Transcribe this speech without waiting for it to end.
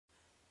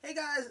Hey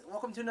guys,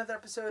 welcome to another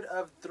episode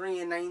of 3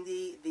 and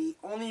 90, the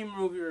only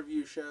movie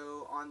review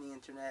show on the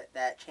internet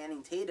that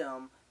Channing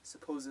Tatum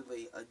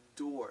supposedly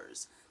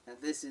adores. Now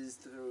this is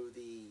through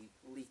the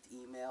leaked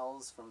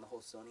emails from the whole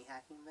Sony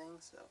hacking thing,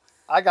 so...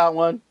 I got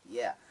one.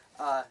 Yeah.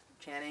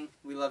 Channing,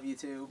 we love you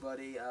too,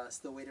 buddy.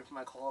 Still waiting for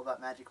my call about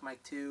Magic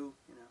Mike 2. You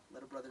know,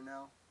 let a brother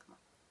know. Come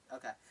on.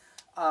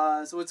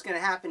 Okay. So what's going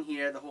to happen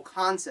here, the whole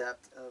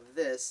concept of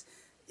this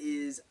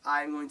is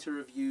I'm going to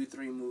review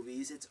 3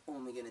 movies. It's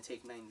only going to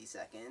take 90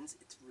 seconds.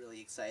 It's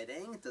really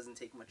exciting. It doesn't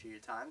take much of your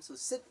time. So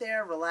sit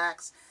there,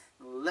 relax,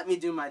 and let me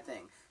do my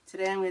thing.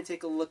 Today I'm going to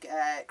take a look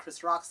at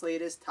Chris Rock's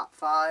latest, Top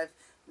 5,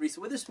 Reese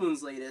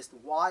Witherspoon's latest,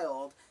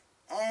 Wild,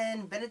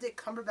 and Benedict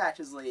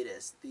Cumberbatch's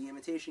latest, The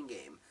Imitation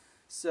Game.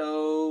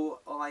 So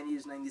all I need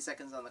is 90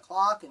 seconds on the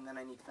clock, and then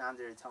I need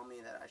Founder to tell me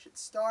that I should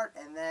start,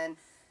 and then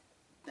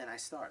I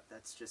start.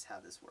 That's just how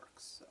this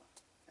works. So,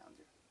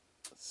 Founder.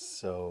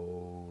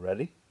 So,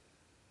 ready?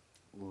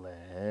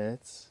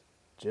 Let's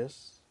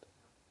just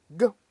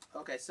go.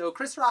 Okay, so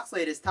Chris Rock's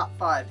latest, Top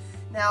 5.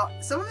 Now,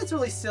 some of it's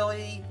really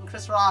silly.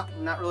 Chris Rock,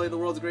 not really the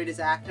world's greatest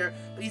actor,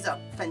 but he's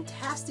a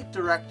fantastic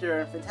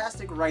director, a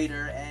fantastic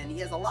writer, and he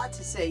has a lot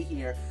to say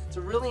here. It's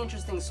a really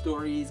interesting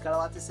story. He's got a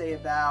lot to say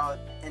about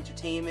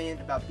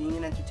entertainment, about being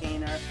an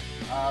entertainer,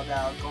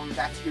 about going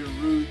back to your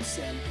roots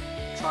and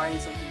trying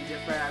something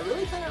different. I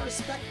really kind of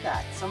respect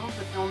that. Some of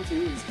the film,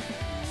 too, is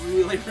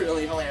really,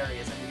 really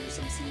hilarious. I mean, there's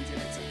some scenes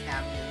in it, some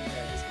cameos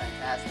that are just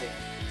fantastic.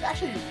 It's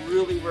actually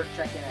really worth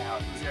checking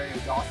out. Rosario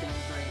Dawson is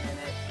great in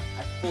it.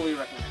 I fully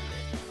recommend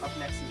it. Up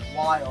next is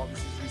Wild. This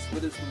is Reese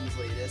Witherspoon's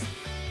latest.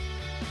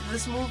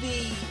 This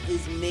movie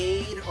is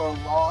made or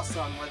lost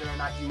on whether or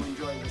not you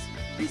enjoy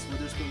Reese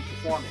Witherspoon's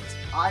performance.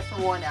 I,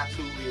 for one,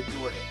 absolutely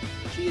adored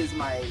it. She is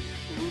my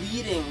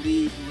lead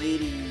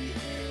lady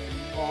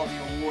in all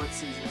the awards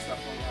season stuff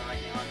going on right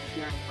now. I'm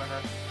cheering for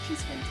her.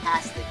 She's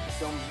fantastic. The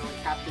film is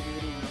really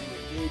captivating,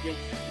 really engaging.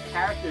 The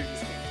character is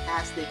just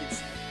fantastic.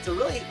 It's a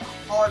really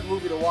hard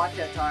movie to watch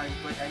at times,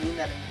 but I mean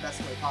that in the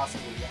best way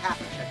possible. You have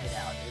to check it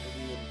out.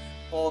 It'll be in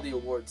all the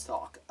awards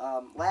talk.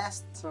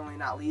 Last, certainly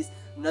not least,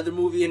 another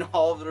movie in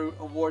all of the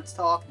awards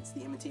talk. It's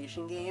The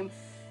Imitation Game.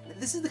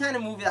 This is the kind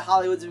of movie that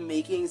Hollywood's been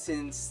making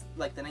since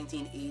like the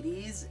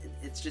 1980s.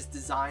 It's just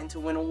designed to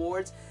win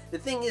awards. The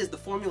thing is, the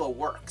formula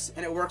works,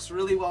 and it works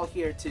really well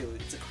here too.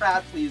 It's a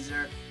crowd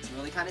pleaser. It's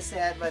really kind of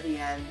sad by the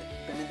end.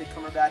 Benedict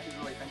Cumberbatch is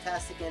really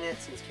fantastic in it,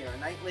 so is Keira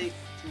Knightley.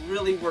 It's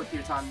really worth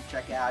your time to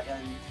check out,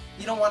 and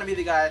you don't want to be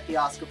the guy at the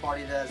Oscar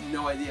party that has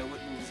no idea what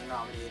movies are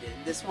nominated.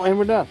 And this one, And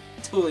we're done.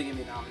 Totally gonna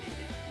be nominated.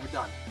 We're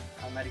done.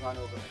 I might have gone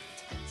over like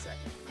 10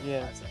 seconds.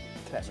 Yeah, 5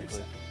 seconds.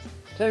 technically.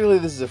 Technically,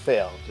 this is a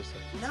fail. Just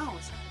like, No,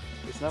 it's not.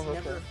 it's never a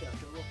never fail. a fail.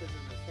 Joe Dove is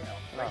a fail.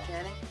 Right, Oh.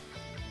 Channing?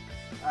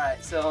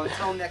 Alright, so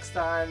until next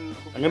time.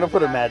 Hope I'm you gonna guys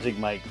put are a happy. magic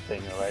mic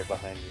thing right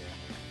behind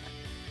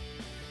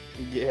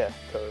you. Yeah,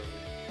 totally.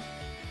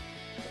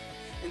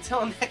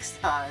 Until next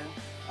time,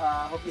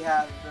 hope you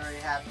have a very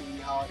happy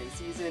holiday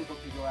season. Hope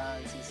you go out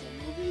and see some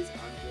movies.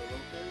 I'm Joe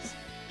Lopez.